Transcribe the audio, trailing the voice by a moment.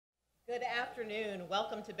Good afternoon.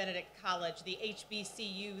 Welcome to Benedict College, the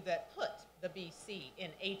HBCU that put the BC in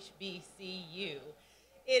HBCU.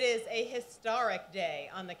 It is a historic day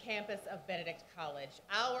on the campus of Benedict College,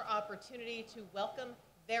 our opportunity to welcome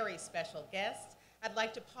very special guests. I'd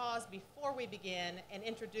like to pause before we begin and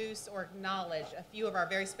introduce or acknowledge a few of our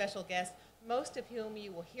very special guests, most of whom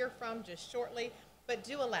you will hear from just shortly, but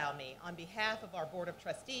do allow me, on behalf of our Board of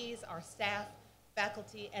Trustees, our staff,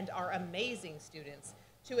 faculty, and our amazing students,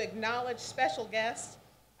 to acknowledge special guest,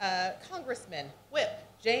 Congressman Whip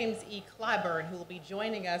James E. Clyburn, who will be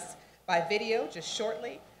joining us by video just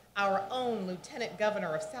shortly. Our own Lieutenant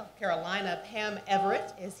Governor of South Carolina, Pam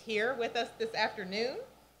Everett, is here with us this afternoon.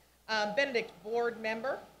 Benedict board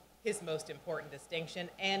member, his most important distinction,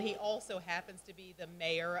 and he also happens to be the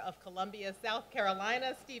mayor of Columbia, South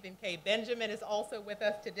Carolina. Stephen K. Benjamin is also with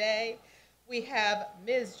us today. We have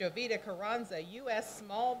Ms. Jovita Carranza, U.S.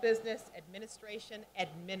 Small Business Administration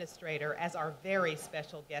Administrator, as our very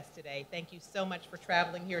special guest today. Thank you so much for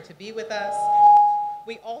traveling here to be with us.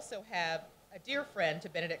 We also have a dear friend to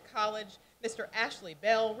Benedict College, Mr. Ashley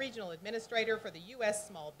Bell, Regional Administrator for the U.S.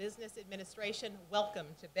 Small Business Administration. Welcome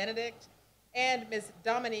to Benedict. And Ms.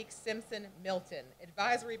 Dominique Simpson Milton,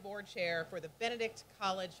 Advisory Board Chair for the Benedict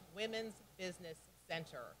College Women's Business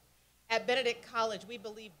Center. At Benedict College, we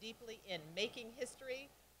believe deeply in making history,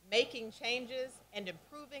 making changes, and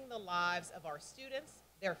improving the lives of our students,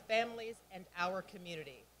 their families, and our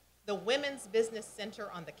community. The Women's Business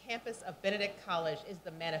Center on the campus of Benedict College is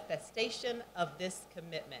the manifestation of this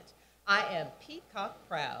commitment. I am peacock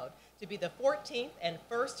proud to be the 14th and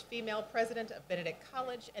first female president of Benedict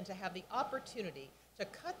College and to have the opportunity to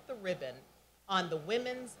cut the ribbon on the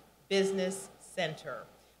Women's Business Center.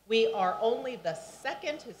 We are only the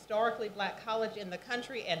second historically black college in the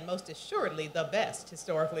country, and most assuredly the best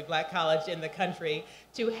historically black college in the country,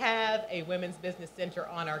 to have a women's business center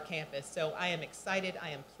on our campus. So I am excited, I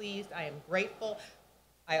am pleased, I am grateful.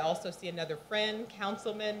 I also see another friend,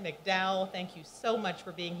 Councilman McDowell. Thank you so much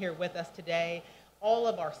for being here with us today. All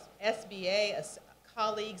of our SBA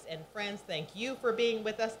colleagues and friends, thank you for being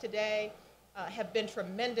with us today. Have been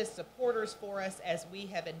tremendous supporters for us as we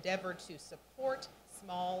have endeavored to support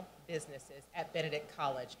small businesses at Benedict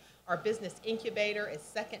College. Our business incubator is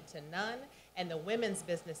second to none, and the Women's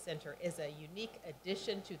Business Center is a unique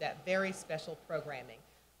addition to that very special programming.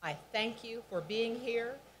 I thank you for being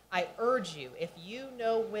here. I urge you, if you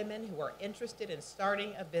know women who are interested in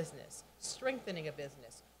starting a business, strengthening a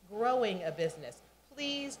business, growing a business,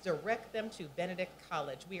 please direct them to Benedict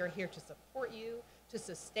College. We are here to support you, to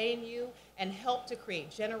sustain you, and help to create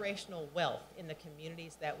generational wealth in the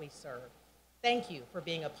communities that we serve. Thank you for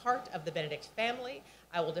being a part of the Benedict family.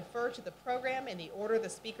 I will defer to the program in the order the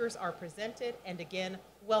speakers are presented, and again,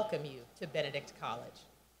 welcome you to Benedict College.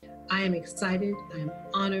 I am excited, I am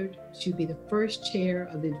honored to be the first chair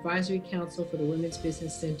of the Advisory Council for the Women's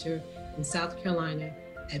Business Center in South Carolina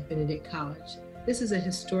at Benedict College. This is a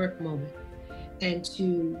historic moment. And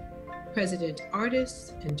to President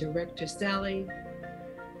Artis and Director Sally,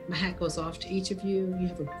 my hat goes off to each of you. You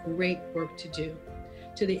have a great work to do.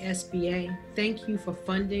 To the SBA, thank you for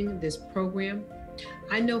funding this program.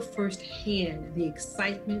 I know firsthand the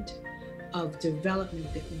excitement of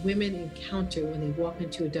development that women encounter when they walk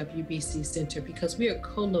into a WBC center because we are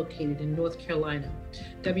co-located in North Carolina.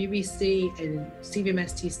 WBC and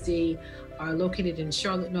CVMSTC are located in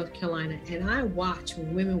Charlotte, North Carolina, and I watch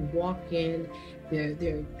when women walk in,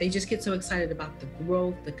 they just get so excited about the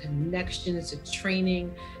growth, the connections, the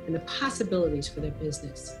training, and the possibilities for their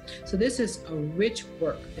business. So this is a rich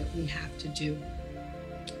work that we have to do.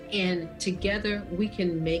 And together we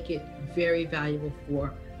can make it very valuable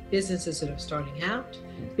for businesses that are starting out,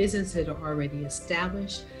 businesses that are already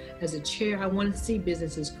established. As a chair, I want to see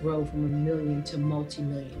businesses grow from 1 million to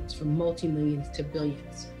multi-millions, from multi-millions to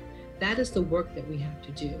billions. That is the work that we have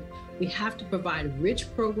to do. We have to provide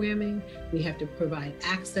rich programming. We have to provide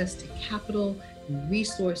access to capital and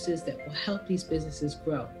resources that will help these businesses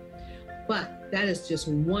grow. But that is just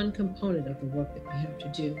one component of the work that we have to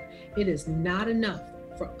do. It is not enough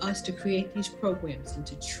for us to create these programs and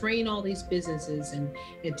to train all these businesses and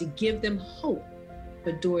to give them hope,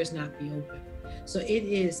 but doors not be open. So it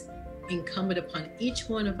is incumbent upon each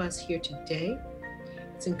one of us here today.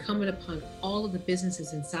 It's incumbent upon all of the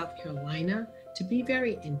businesses in South Carolina to be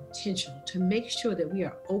very intentional, to make sure that we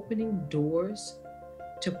are opening doors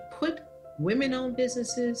to put women-owned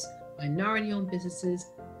businesses, minority-owned businesses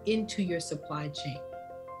into your supply chain.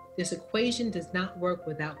 This equation does not work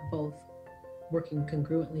without both working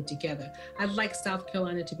congruently together. I'd like South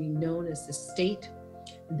Carolina to be known as the state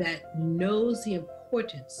that knows the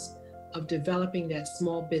importance of developing that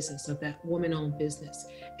small business, of that woman-owned business.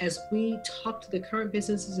 As we talk to the current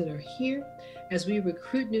businesses that are here, as we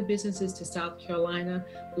recruit new businesses to South Carolina,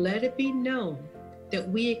 let it be known that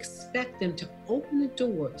we expect them to open the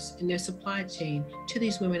doors in their supply chain to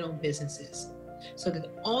these women-owned businesses, so that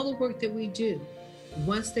all the work that we do,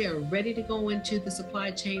 once they are ready to go into the supply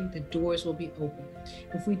chain, the doors will be open.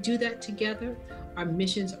 If we do that together, our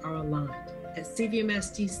missions are aligned. At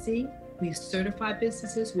CVMS DC, we certify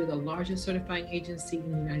businesses. We're the largest certifying agency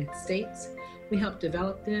in the United States. We help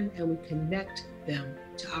develop them and we connect them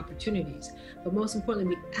to opportunities. But most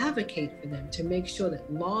importantly, we advocate for them to make sure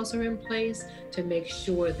that laws are in place, to make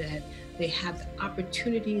sure that they have the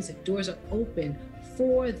opportunities, that doors are open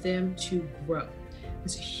for them to grow.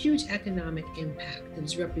 There's a huge economic impact that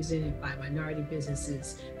is represented by minority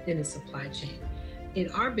businesses in the supply chain. In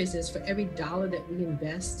our business, for every dollar that we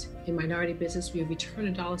invest in minority business, we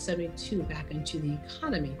return $1.72 back into the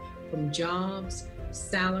economy from jobs,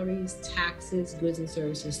 salaries, taxes, goods and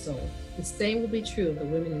services sold. The same will be true of the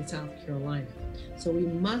women in South Carolina. So we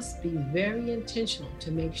must be very intentional to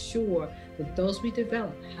make sure that those we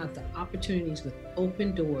develop have the opportunities with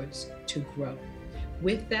open doors to grow.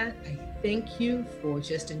 With that, I thank you for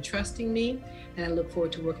just entrusting me, and I look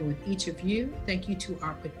forward to working with each of you. Thank you to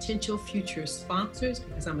our potential future sponsors,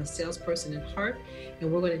 because I'm a salesperson at heart,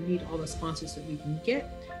 and we're going to need all the sponsors that we can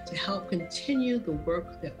get to help continue the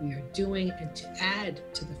work that we are doing and to add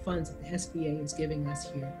to the funds that the SBA is giving us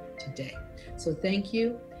here today. So thank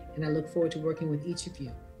you, and I look forward to working with each of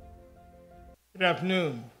you. Good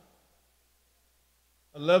afternoon.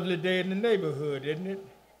 A lovely day in the neighborhood, isn't it?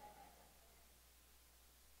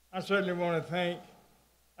 I certainly want to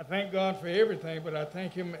thank God for everything, but I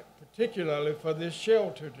thank him particularly for this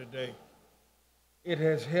shelter today. It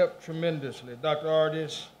has helped tremendously. Dr.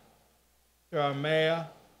 Artis, to our mayor,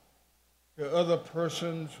 to other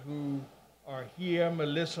persons who are here,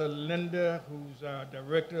 Melissa Linda, who's our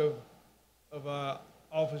director of our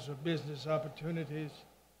Office of Business Opportunities.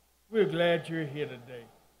 We're glad you're here today.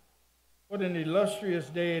 What an illustrious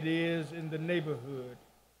day it is in the neighborhood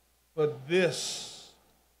for this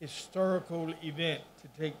historical event to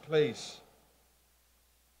take place.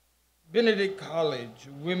 Benedict College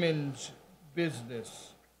Women's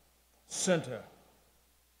Business Center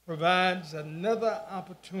provides another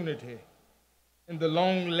opportunity in the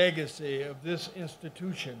long legacy of this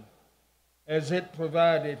institution, as it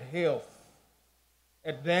provided health,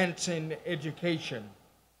 advancing education,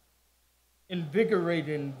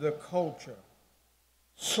 invigorating the culture,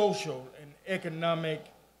 social and economic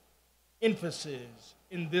emphasis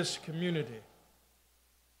in this community.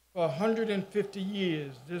 For 150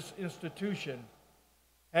 years, this institution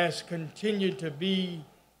has continued to be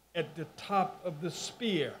at the top of the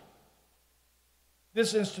spear.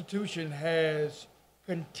 This institution has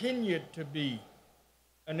continued to be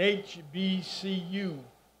an HBCU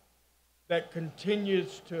that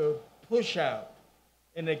continues to push out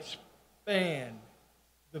and expand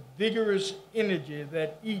the vigorous energy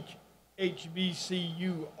that each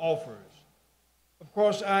HBCU offers. Of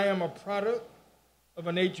course, I am a product of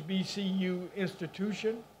an HBCU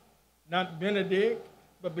institution, not Benedict,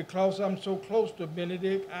 but because I'm so close to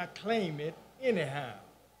Benedict, I claim it anyhow.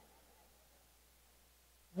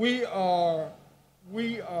 We are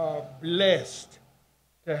blessed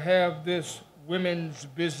to have this Women's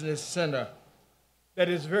Business Center that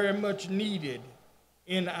is very much needed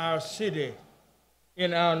in our city,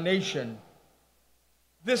 in our nation.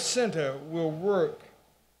 This center will work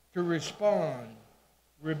to respond,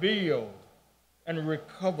 rebuild, and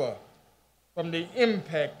recover from the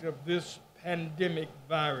impact of this pandemic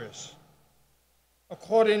virus.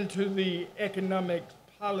 According to the Economic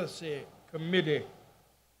Policy Committee,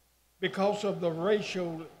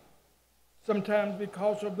 sometimes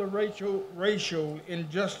because of the racial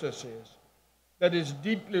injustices that is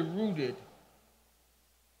deeply rooted,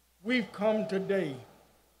 we've come today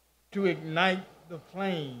to ignite the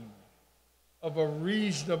flame of a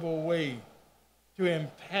reasonable way to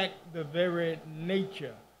impact the very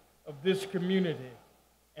nature of this community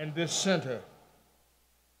and this center.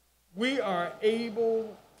 We are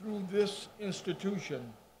able, through this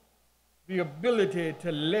institution, the ability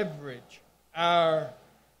to leverage our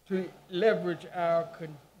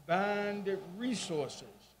combined resources,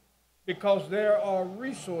 because there are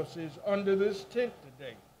resources under this tent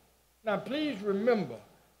today. Now, please remember,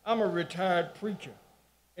 I'm a retired preacher,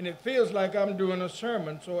 and it feels like I'm doing a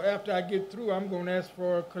sermon, so after I get through, I'm going to ask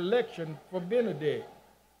for a collection for Benedict.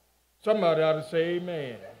 Somebody ought to say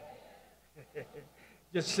amen.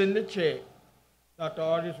 Just send a check. Dr.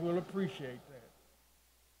 Artis will appreciate that.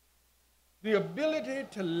 The ability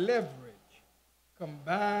to leverage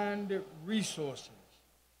combined resources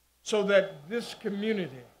so that this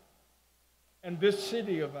community and this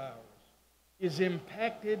city of ours is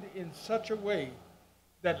impacted in such a way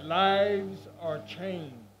that lives are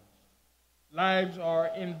changed, lives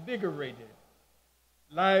are invigorated,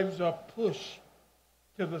 lives are pushed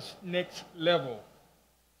to the next level.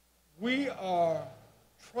 We are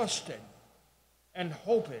trusting and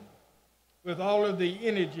hoping with all of the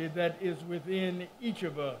energy that is within each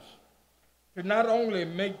of us to not only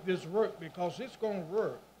make this work, because it's going to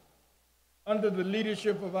work. Under the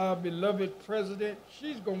leadership of our beloved president,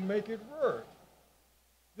 she's going to make it work.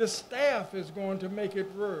 The staff is going to make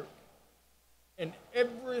it work. And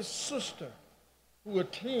every sister who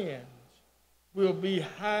attends will be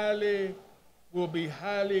highly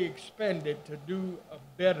expanded to do a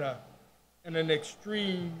better in an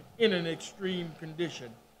extreme condition.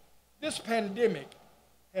 This pandemic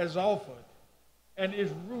has offered and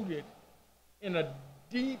is rooted in a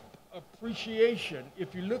deep appreciation,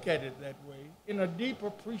 if you look at it that way, in a deep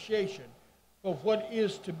appreciation for what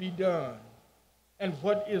is to be done and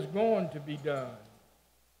what is going to be done.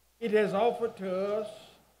 It has offered to us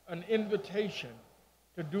an invitation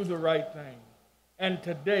to do the right thing. And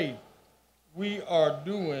today, we are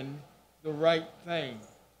doing the right thing.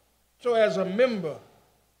 So as a member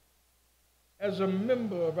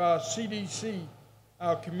of our CDC,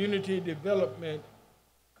 our Community Development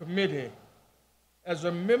Committee, as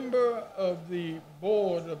a member of the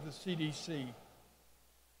board of the CDC,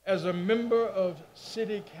 as a member of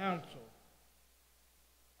City Council,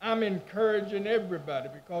 I'm encouraging everybody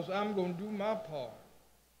because I'm going to do my part.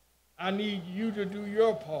 I need you to do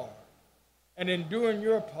your part. And in doing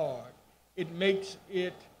your part, it makes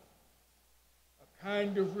it a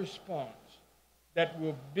kind of response that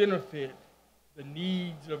will benefit the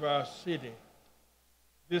needs of our city.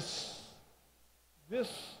 This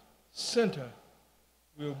center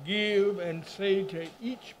will give and say to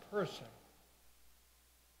each person,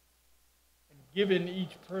 and giving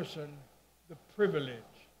each person the privilege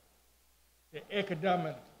to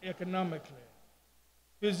economically,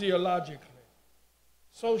 physiologically,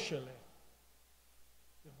 socially,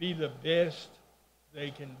 to be the best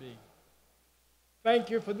they can be. Thank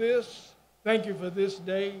you for this. Thank you for this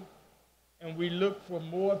day. And we look for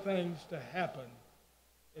more things to happen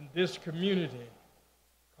in this community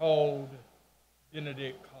called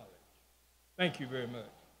Benedict College. Thank you very much.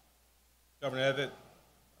 Governor Evitt,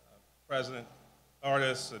 President,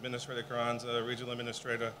 artists, Administrator Carranza, Regional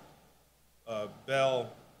Administrator Bell,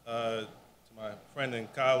 to my friend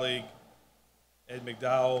and colleague, Ed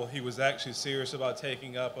McDowell. He was actually serious about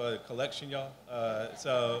taking up a collection, y'all.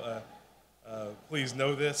 Please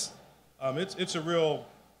know this. It's a real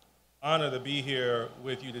honor to be here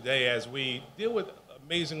with you today as we deal with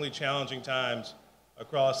amazingly challenging times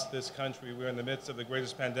across this country. We're in the midst of the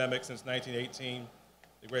greatest pandemic since 1918,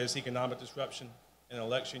 the greatest economic disruption in an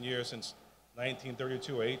election year since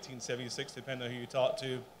 1932 or 1876, depending on who you talk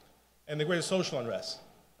to, and the greatest social unrest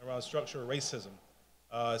around structural racism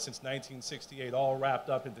since 1968, all wrapped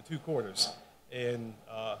up into 2 quarters in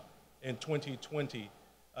 2020.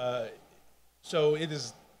 So it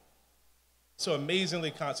is so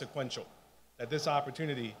amazingly consequential that this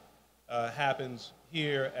opportunity happens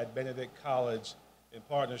here at Benedict College in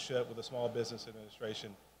partnership with the Small Business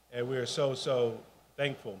Administration, and we are so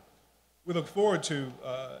thankful. We look forward to,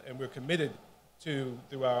 and we're committed to,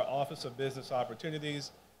 through our Office of Business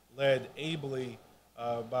Opportunities, led ably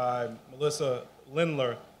by Melissa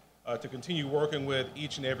Lindler, to continue working with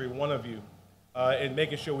each and every one of you in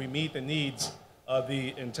making sure we meet the needs of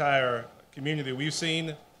the entire community. We've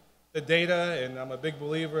seen the data, and I'm a big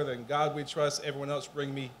believer that in God we trust, everyone else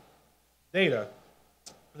bring me data,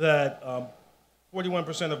 that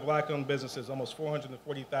 41% of black-owned businesses, almost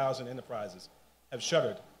 440,000 enterprises, have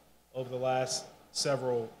shuttered over the last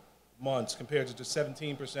several months, compared to just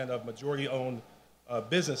 17% of majority-owned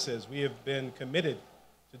businesses. We have been committed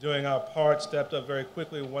to doing our part, stepped up very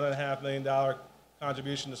quickly, $1.5 million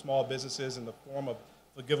contribution to small businesses in the form of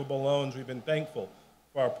forgivable loans. We've been thankful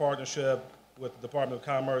for our partnership with the Department of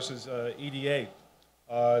Commerce's EDA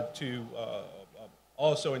to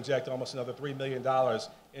also inject almost another $3 million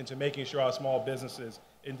into making sure our small businesses,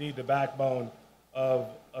 indeed the backbone of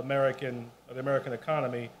the American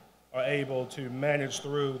economy, are able to manage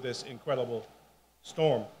through this incredible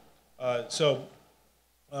storm. So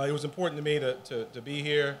it was important to me to be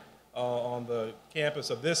here on the campus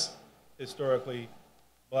of this historically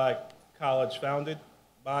black college, founded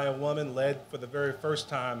by a woman, led for the very first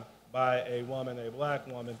time by a woman, a black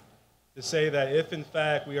woman, to say that if in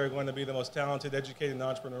fact we are going to be the most talented, educated, and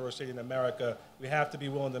entrepreneurial city in America, we have to be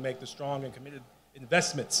willing to make the strong and committed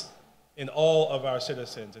investments in all of our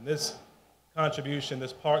citizens. And this contribution,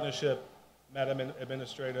 this partnership, Madam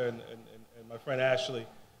Administrator and my friend Ashley,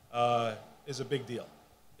 is a big deal.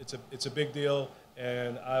 It's a big deal,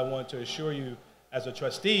 and I want to assure you, as a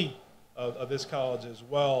trustee of this college as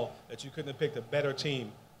well, that you couldn't have picked a better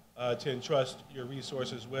team to entrust your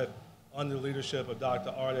resources with, under the leadership of Dr.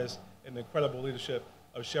 Artis and the incredible leadership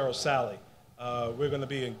of Cheryl Sally. We're going to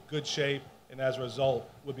be in good shape, and as a result,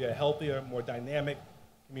 we'll be a healthier, more dynamic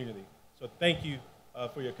community. So thank you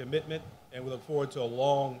for your commitment, and we look forward to a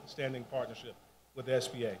long-standing partnership with the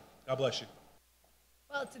SBA. God bless you.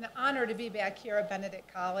 Well, it's an honor to be back here at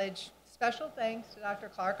Benedict College. Special thanks to Dr.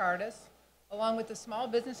 Clark Artis, along with the Small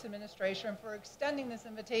Business Administration, for extending this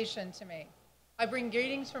invitation to me. I bring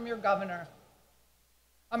greetings from your governor.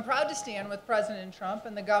 I'm proud to stand with President Trump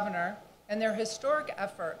and the governor in their historic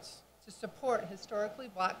efforts to support historically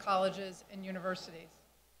black colleges and universities.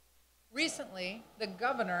 Recently, the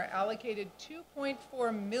governor allocated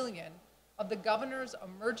 $2.4 million of the governor's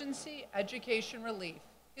emergency education relief,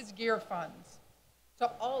 his GEAR funds,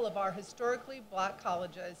 to all of our historically black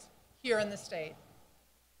colleges here in the state.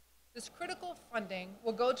 This critical funding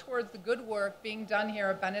will go towards the good work being done here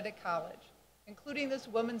at Benedict College, including this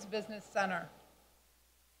Women's Business Center.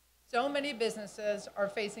 So many businesses are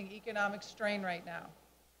facing economic strain right now,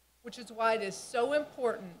 which is why it is so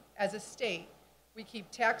important as a state we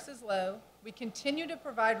keep taxes low, we continue to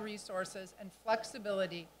provide resources and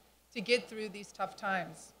flexibility to get through these tough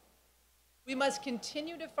times. We must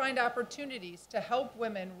continue to find opportunities to help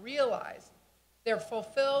women realize their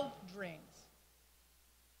fulfilled dreams.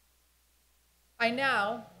 I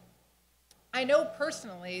know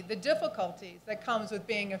personally the difficulties that comes with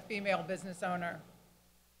being a female business owner.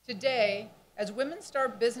 Today, as women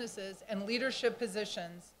start businesses and leadership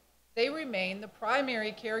positions, they remain the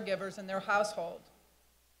primary caregivers in their household.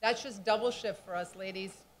 That's just double shift for us,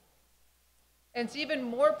 ladies. And it's even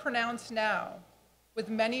more pronounced now, with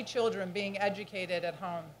many children being educated at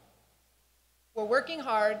home. We're working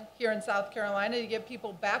hard here in South Carolina to get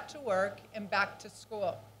people back to work and back to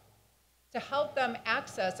school, to help them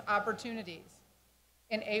access opportunities.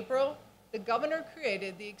 In April, the governor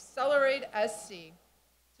created the Accelerate SC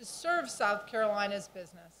to serve South Carolina's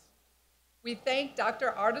business. We thank Dr.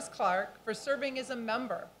 Artis Clark for serving as a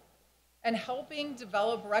member and helping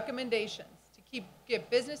develop recommendations to get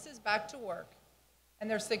businesses back to work and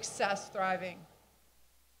their success thriving.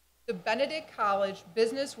 The Benedict College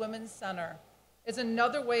Business Women's Center is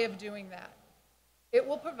another way of doing that. It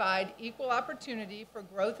will provide equal opportunity for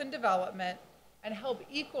growth and development and help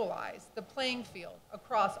equalize the playing field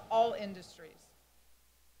across all industries.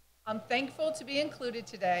 I'm thankful to be included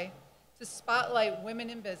today to spotlight women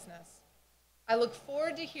in business. I look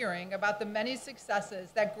forward to hearing about the many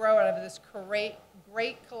successes that grow out of this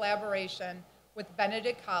great collaboration with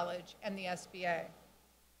Benedict College and the SBA.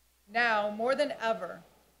 Now, more than ever,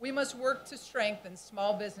 we must work to strengthen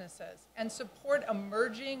small businesses and support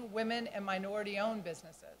emerging women and minority-owned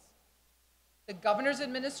businesses. The governor's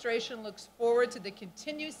administration looks forward to the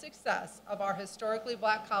continued success of our historically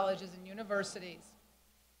black colleges and universities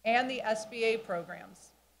and the SBA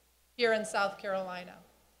programs here in South Carolina.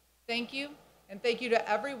 Thank you, and thank you to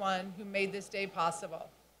everyone who made this day possible.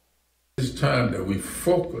 It's time that we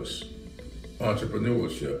focus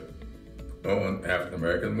entrepreneurship on African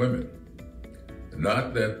American women.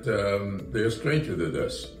 Not that they're a stranger to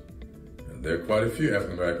this. There are quite a few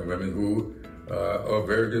African American women who are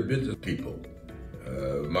very good business people.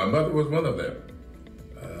 My mother was one of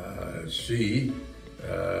them. She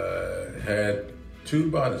had two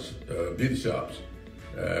beauty shops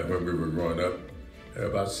when we were growing up,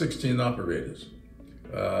 about 16 operators.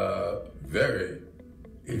 Very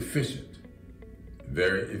efficient,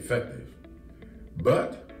 very effective.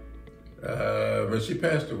 But when she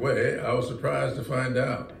passed away, I was surprised to find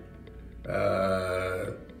out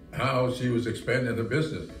how she was expanding her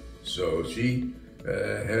business. So she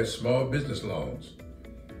had small business loans.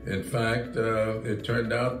 In fact, it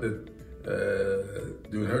turned out that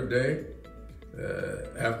during her day,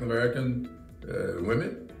 African American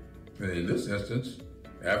women, and in this instance,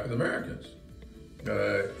 African Americans,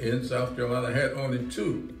 in South Carolina had only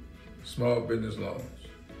 2 small business loans.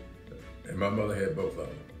 And my mother had both of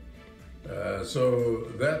them. So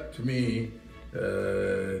that to me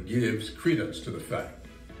gives credence to the fact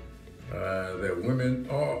that women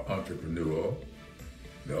are entrepreneurial,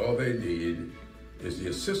 that all they need is the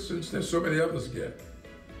assistance that so many others get.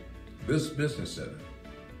 This business center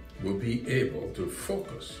will be able to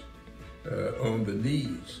focus on the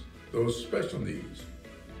needs, those special needs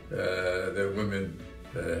that women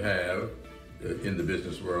have in the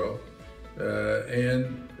business world,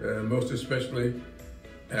 and most especially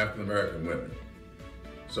African American women.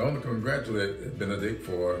 So I want to congratulate Benedict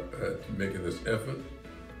for making this effort,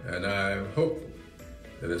 and I'm hopeful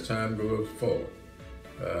that as time goes forward,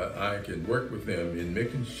 I can work with them in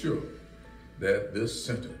making sure that this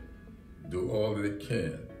center do all that it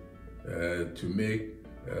can to make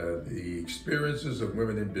the experiences of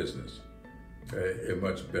women in business a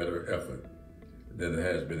much better effort than it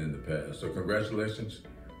has been in the past. So congratulations.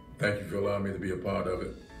 Thank you for allowing me to be a part of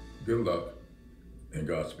it. Good luck and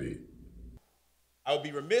Godspeed. I would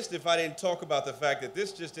be remiss if I didn't talk about the fact that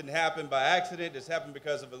this just didn't happen by accident. This happened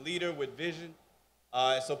because of a leader with vision.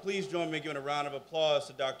 So please join me in giving a round of applause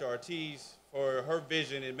to Dr. Ortiz for her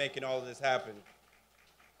vision in making all of this happen.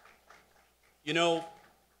 You know,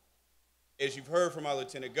 as you've heard from our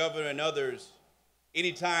Lieutenant Governor and others,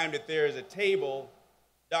 anytime that there is a table,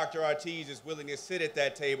 Dr. Ortiz is willing to sit at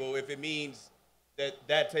that table if it means that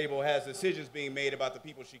that table has decisions being made about the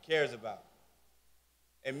people she cares about.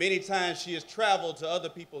 And many times she has traveled to other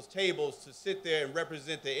people's tables to sit there and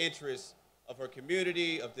represent the interests of her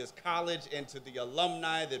community, of this college, and to the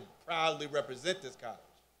alumni that proudly represent this college.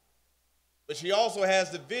 But she also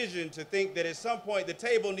has the vision to think that at some point the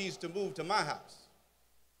table needs to move to my house.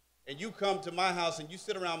 And you come to my house and you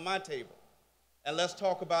sit around my table. And let's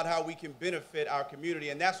talk about how we can benefit our community.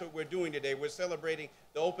 And that's what we're doing today. We're celebrating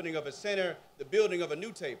the opening of a center, the building of a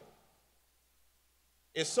new table.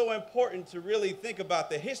 It's so important to really think about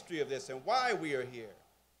the history of this and why we are here.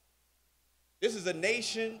 This is a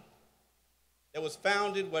nation that was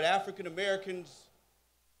founded where African Americans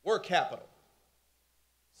were capital,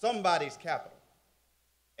 somebody's capital.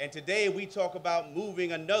 And today we talk about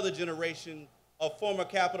moving another generation of former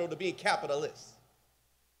capital to being capitalists,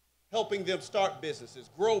 helping them start businesses,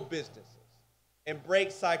 grow businesses, and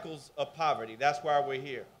break cycles of poverty. That's why we're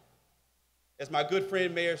here. As my good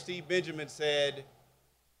friend Mayor Steve Benjamin said,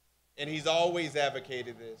 and he's always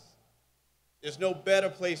advocated this, there's no better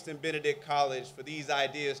place than Benedict College for these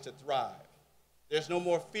ideas to thrive. There's no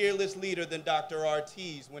more fearless leader than Dr.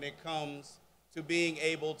 Ortiz when it comes to being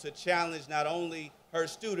able to challenge not only her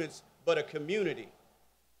students, but a community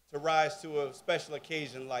to rise to a special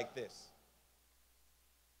occasion like this.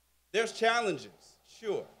 There's challenges,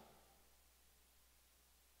 sure.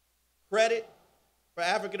 Credit for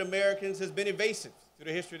African Americans has been evasive through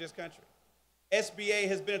the history of this country. SBA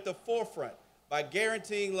has been at the forefront by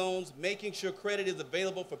guaranteeing loans, making sure credit is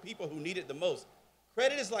available for people who need it the most.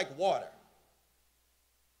 Credit is like water.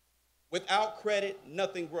 Without credit,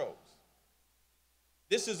 nothing grows.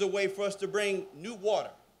 This is a way for us to bring new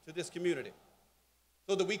water to this community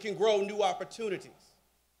so that we can grow new opportunities.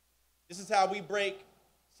 This is how we break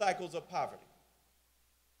cycles of poverty.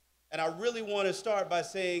 And I really want to start by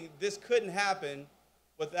saying this couldn't happen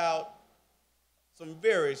without some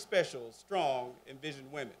very special, strong,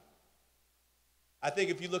 envisioned women. I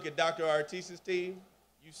think if you look at Dr. Ortiz's team,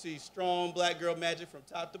 you see strong black girl magic from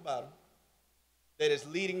top to bottom that is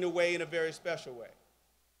leading the way in a very special way.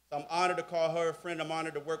 So I'm honored to call her a friend. I'm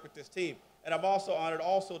honored to work with this team. And I'm also honored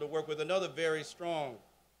to work with another very strong,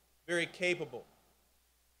 very capable,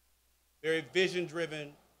 very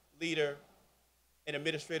vision-driven leader and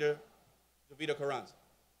administrator, Jovita Carranza.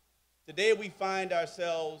 Today we find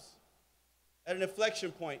ourselves at an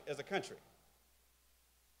inflection point as a country.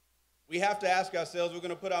 We have to ask ourselves, we're going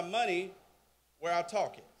to put our money where our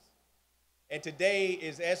talk is. And today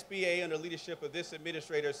is SBA under leadership of this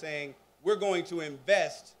administrator saying, we're going to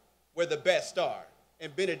invest where the best are,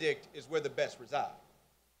 and Benedict is where the best reside.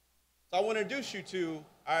 So I want to introduce you to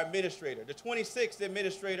our administrator, the 26th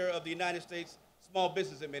administrator of the United States Small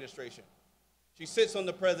Business Administration. She sits on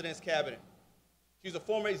the president's cabinet. She's a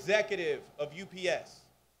former executive of UPS,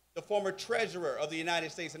 the former treasurer of the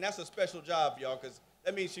United States, and that's a special job, y'all, because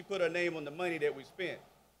that means she put her name on the money that we spent.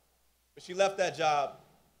 But she left that job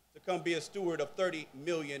to come be a steward of 30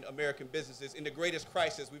 million American businesses in the greatest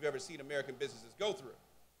crisis we've ever seen American businesses go through.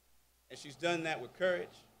 And she's done that with courage.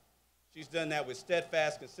 She's done that with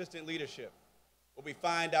steadfast, consistent leadership, where we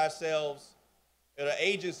find ourselves at an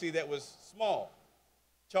agency that was small,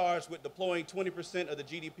 charged with deploying 20% of the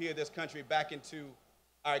GDP of this country back into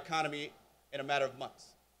our economy in a matter of months.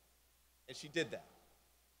 And she did that.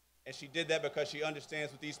 And she did that because she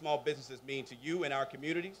understands what these small businesses mean to you and our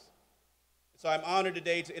communities. So I'm honored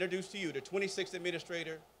today to introduce to you the 26th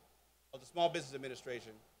administrator of the Small Business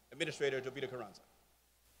Administration, Administrator Jovita Carranza.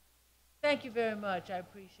 Thank you very much. I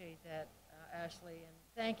appreciate that, Ashley, and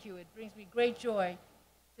thank you. It brings me great joy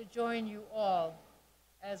to join you all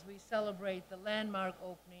as we celebrate the landmark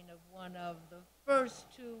opening of one of the first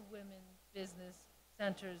two women's business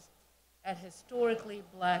centers at historically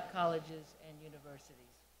black colleges and universities.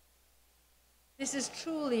 This is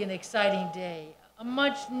truly an exciting day, a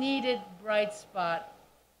much-needed bright spot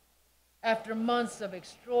after months of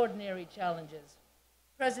extraordinary challenges.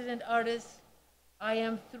 President Artis, I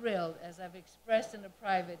am thrilled, as I've expressed in the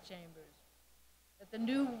private chambers, that the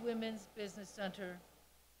new Women's Business Center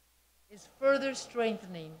is further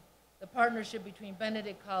strengthening the partnership between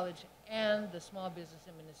Benedict College and the Small Business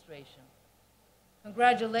Administration.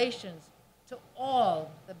 Congratulations to all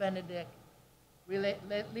the Benedict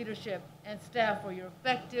leadership and staff for your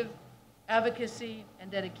effective advocacy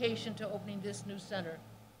and dedication to opening this new center.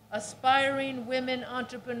 Aspiring women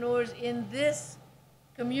entrepreneurs in this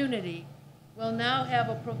community will now have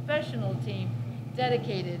a professional team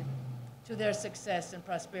dedicated to their success and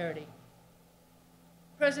prosperity.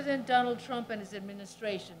 President Donald Trump and his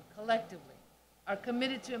administration collectively are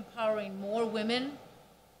committed to empowering more women,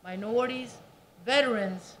 minorities,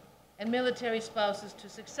 veterans, and military spouses to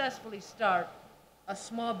successfully start a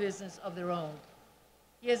small business of their own.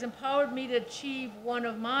 He has empowered me to achieve one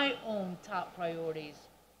of my own top priorities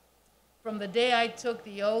from the day I took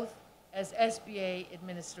the oath as SBA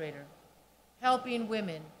administrator, helping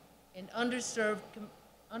women in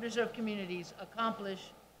underserved communities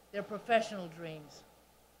accomplish their professional dreams.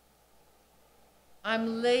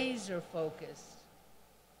 I'm laser focused,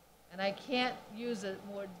 and I can't use a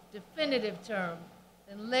more definitive term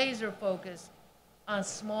than laser focused on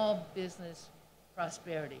small business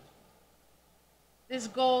prosperity. This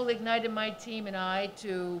goal ignited my team and I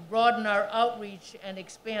to broaden our outreach and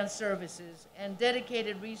expand services and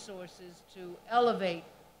dedicated resources to elevate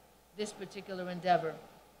this particular endeavor.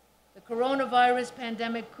 The coronavirus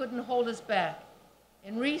pandemic couldn't hold us back.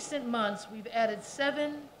 In recent months, we've added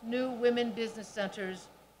 7 new women business centers,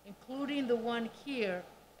 including the one here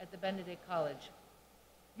at the Benedict College.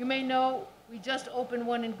 You may know we just opened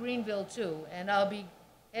one in Greenville too, and I'll be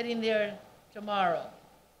heading there tomorrow.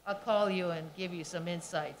 I'll call you and give you some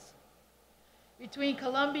insights. Between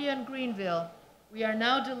Columbia and Greenville, we are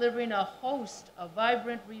now delivering a host of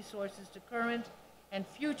vibrant resources to current and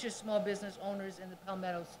future small business owners in the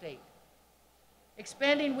Palmetto State.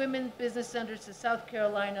 Expanding women's business centers to South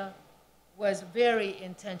Carolina was very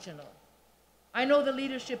intentional. I know the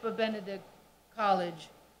leadership of Benedict College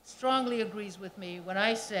strongly agrees with me when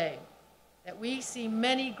I say that we see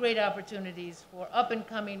many great opportunities for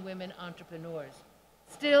up-and-coming women entrepreneurs.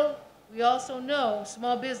 Still, we also know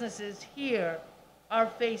small businesses here are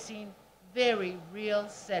facing very real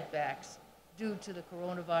setbacks due to the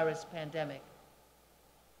coronavirus pandemic.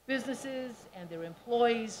 Businesses and their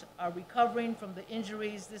employees are recovering from the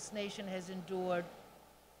injuries this nation has endured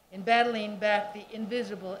in battling back the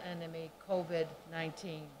invisible enemy,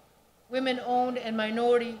 COVID-19. Women-owned and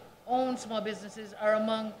minority-owned small businesses are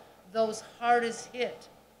among those hardest hit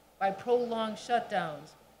by prolonged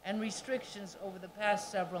shutdowns and restrictions over the past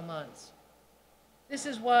several months. This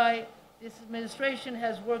is why this administration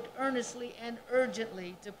has worked earnestly and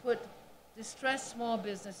urgently to put distressed small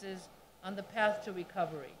businesses on the path to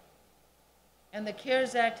recovery. And the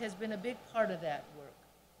CARES Act has been a big part of that work.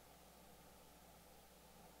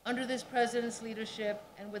 Under this president's leadership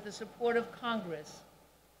and with the support of Congress,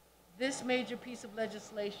 this major piece of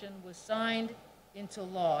legislation was signed into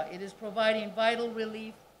law. It is providing vital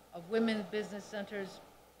relief of women's business centers,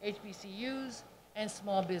 HBCUs, and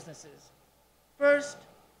small businesses. First,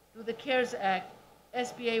 through the CARES Act,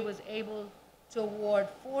 SBA was able to award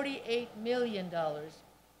 $48 million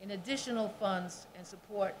in additional funds and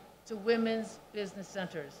support to women's business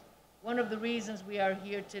centers, one of the reasons we are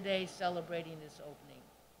here today celebrating this opening.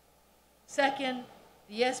 Second,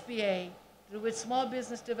 the SBA, through its Small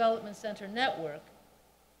Business Development Center network,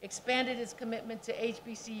 expanded its commitment to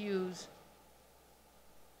HBCUs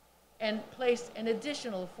and placed an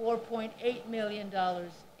additional $4.8 million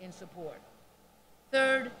in support.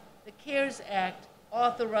 Third, the CARES Act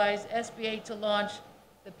authorized SBA to launch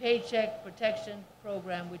the Paycheck Protection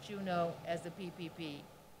Program, which you know as the PPP,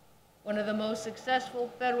 one of the most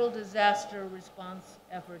successful federal disaster response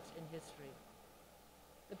efforts in history.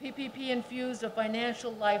 The PPP infused a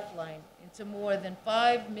financial lifeline into more than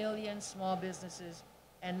 5 million small businesses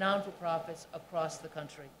and non-for-profits across the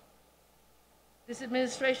country. This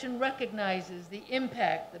administration recognizes the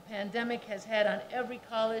impact the pandemic has had on every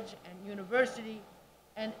college and university,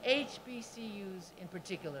 and HBCUs in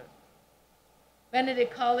particular.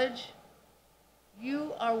 Benedict College,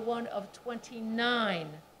 you are one of 29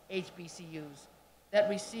 HBCUs that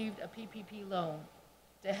received a PPP loan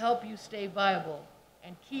to help you stay viable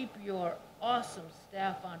and keep your awesome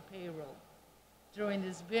staff on payroll during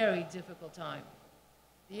this very difficult time.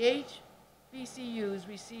 The HBCUs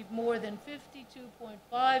received more than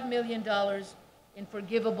 $52.5 million in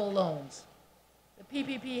forgivable loans. The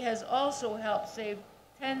PPP has also helped save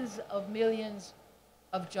tens of millions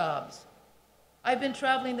of jobs. I've been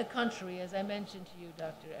traveling the country, as I mentioned to you,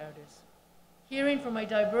 Dr. Ardis, hearing from a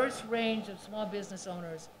diverse range of small business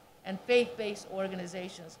owners and faith-based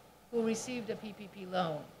organizations who received a PPP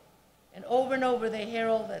loan. And over they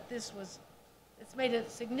herald that it's made a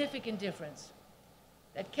significant difference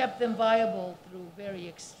that kept them viable through very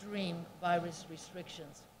extreme virus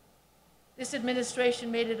restrictions. This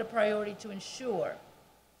administration made it a priority to ensure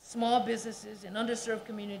small businesses in underserved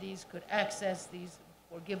communities could access these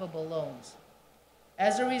forgivable loans.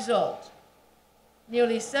 As a result,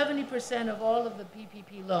 nearly 70% of all of the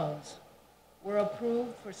PPP loans were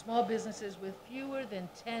approved for small businesses with fewer than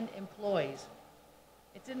 10 employees.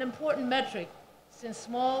 It's an important metric since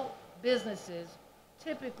small businesses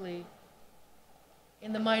typically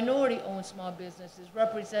in the minority-owned small businesses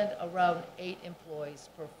represent around 8 employees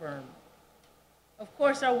per firm. Of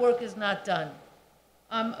course, our work is not done.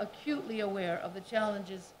 I'm acutely aware of the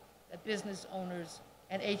challenges that business owners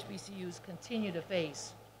and HBCUs continue to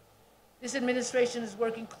face. This administration is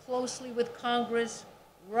working closely with Congress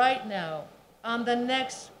right now on the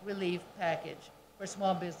next relief package for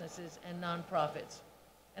small businesses and nonprofits.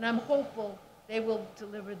 And I'm hopeful they will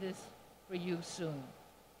deliver this for you soon.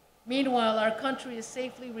 Meanwhile, our country is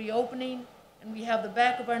safely reopening, and we have the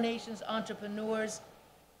back of our nation's entrepreneurs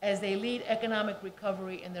as they lead economic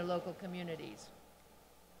recovery in their local communities.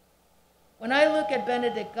 When I look at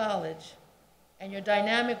Benedict College and your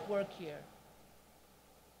dynamic work here,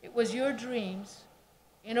 it was your dreams,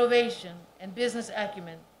 innovation, and business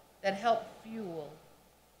acumen that helped fuel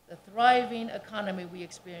the thriving economy we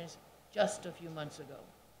experienced just a few months ago.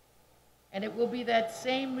 And it will be that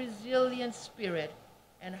same resilient spirit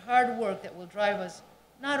and hard work that will drive us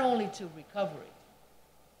not only to recovery,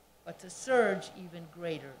 but to surge even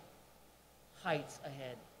greater heights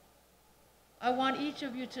ahead. I want each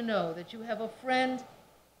of you to know that you have a friend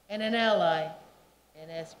and an ally in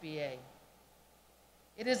SBA.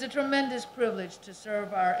 It is a tremendous privilege to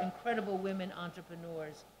serve our incredible women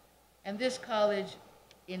entrepreneurs, and this college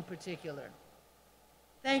in particular.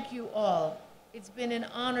 Thank you all. It's been an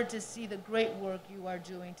honor to see the great work you are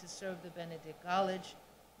doing to serve the Benedict College.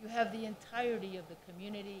 You have the entirety of the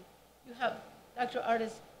community. You have, Dr.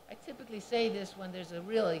 Ardis, I typically say this when there's a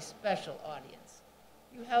really special audience.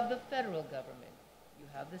 You have the federal government, you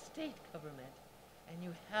have the state government, and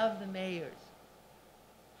you have the mayors.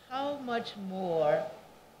 How much more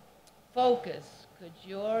focus could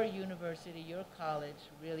your university, your college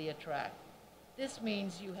really attract? This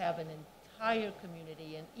means you have an entire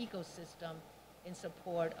community and ecosystem in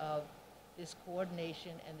support of this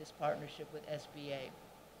coordination and this partnership with SBA.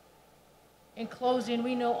 In closing,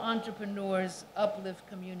 we know entrepreneurs uplift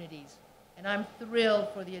communities, and I'm thrilled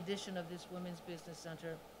for the addition of this Women's Business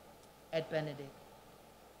Center at Benedict.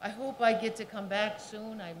 I hope I get to come back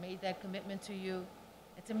soon. I made that commitment to you,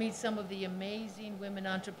 and to meet some of the amazing women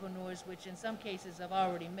entrepreneurs, which in some cases I've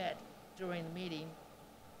already met during the meeting,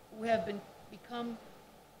 who have become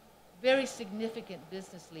very significant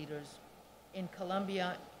business leaders in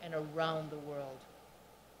Colombia and around the world.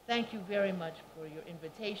 Thank you very much for your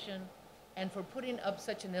invitation and for putting up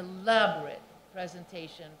such an elaborate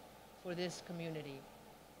presentation for this community.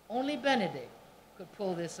 Only Benedict could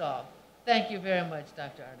pull this off. Thank you very much,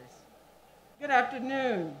 Dr. Ardis. Good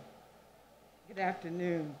afternoon. Good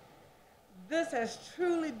afternoon. This has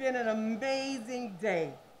truly been an amazing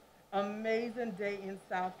day in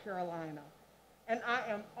South Carolina. And I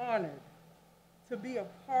am honored to be a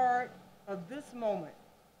part of this moment,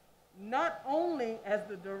 not only as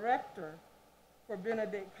the director for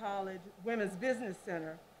Benedict College Women's Business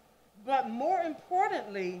Center, but more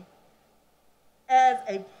importantly, as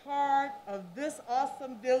a part of this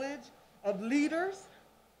awesome village of leaders,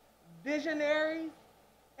 visionaries,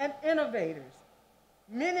 and innovators,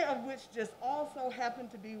 many of which just also happen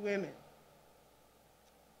to be women.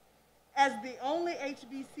 As the only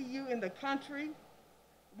HBCU in the country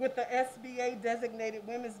with the SBA designated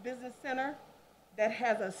Women's Business Center that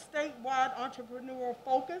has a statewide entrepreneurial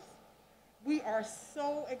focus, we are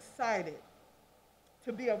so excited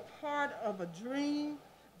to be a part of a dream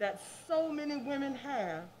that so many women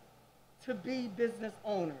have to be business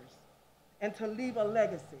owners and to leave a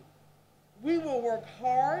legacy. We will work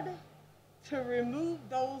hard to remove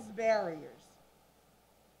those barriers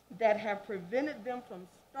that have prevented them from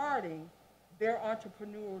starting their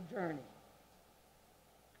entrepreneurial journey.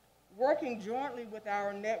 Working jointly with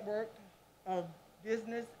our network of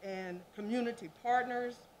business and community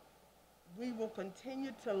partners, we will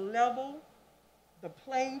continue to level the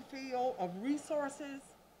playing field of resources,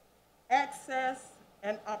 access,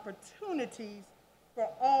 and opportunities for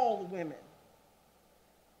all women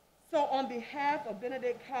So on behalf of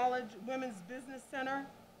Benedict College Women's Business Center,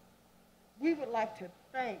 we would like to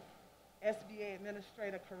thank SBA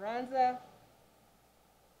Administrator Carranza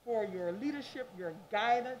for your leadership, your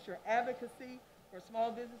guidance, your advocacy for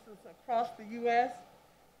small businesses across the U.S.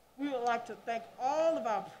 We would like to thank all of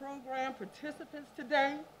our program participants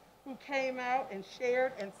today who came out and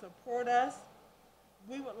shared and support us.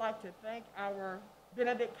 We would like to thank our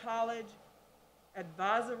Benedict College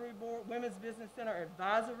Advisory Board, Women's Business Center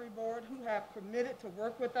Advisory Board, who have committed to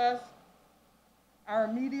work with us.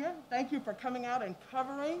 Our media, thank you for coming out and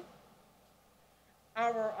covering.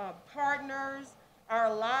 Our partners,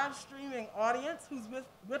 our live streaming audience who's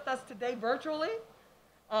with us today virtually.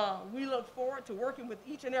 We look forward to working with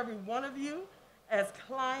each and every one of you as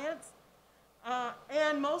clients.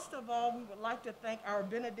 And most of all, we would like to thank our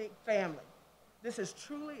Benedict family. This is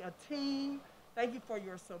truly a team. Thank you for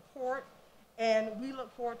your support, and we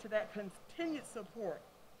look forward to that continued support.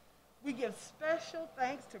 We give special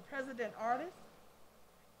thanks to President Artis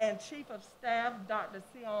and Chief of Staff, Dr.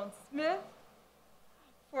 Sion Smith,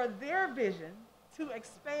 for their vision to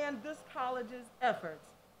expand this college's efforts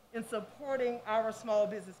in supporting our small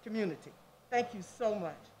business community. Thank you so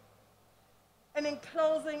much. And in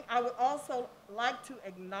closing, I would also like to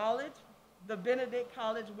acknowledge the Benedict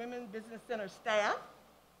College Women's Business Center staff,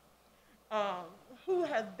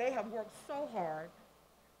 they have worked so hard,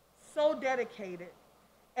 so dedicated,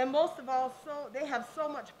 and most of all, they have so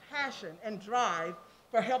much passion and drive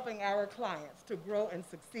for helping our clients to grow and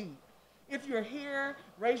succeed. If you're here,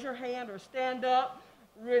 raise your hand or stand up.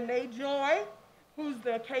 Renee Joy, who's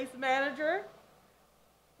the case manager.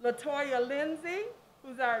 Latoya Lindsay,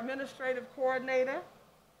 who's our administrative coordinator.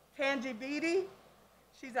 Tangi Beatty,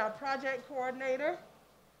 she's our project coordinator.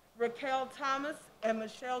 Raquel Thomas and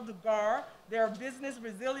Michelle Dugar, they're business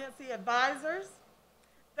resiliency advisors.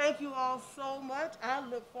 Thank you all so much. I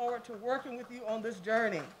look forward to working with you on this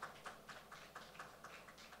journey.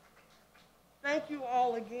 Thank you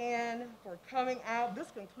all again for coming out.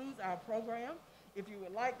 This concludes our program. If you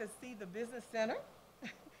would like to see the Business Center,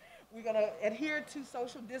 we're going to adhere to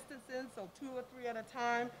social distancing, so 2 or 3 at a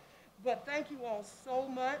time. But thank you all so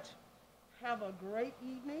much. Have a great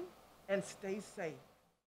evening and stay safe.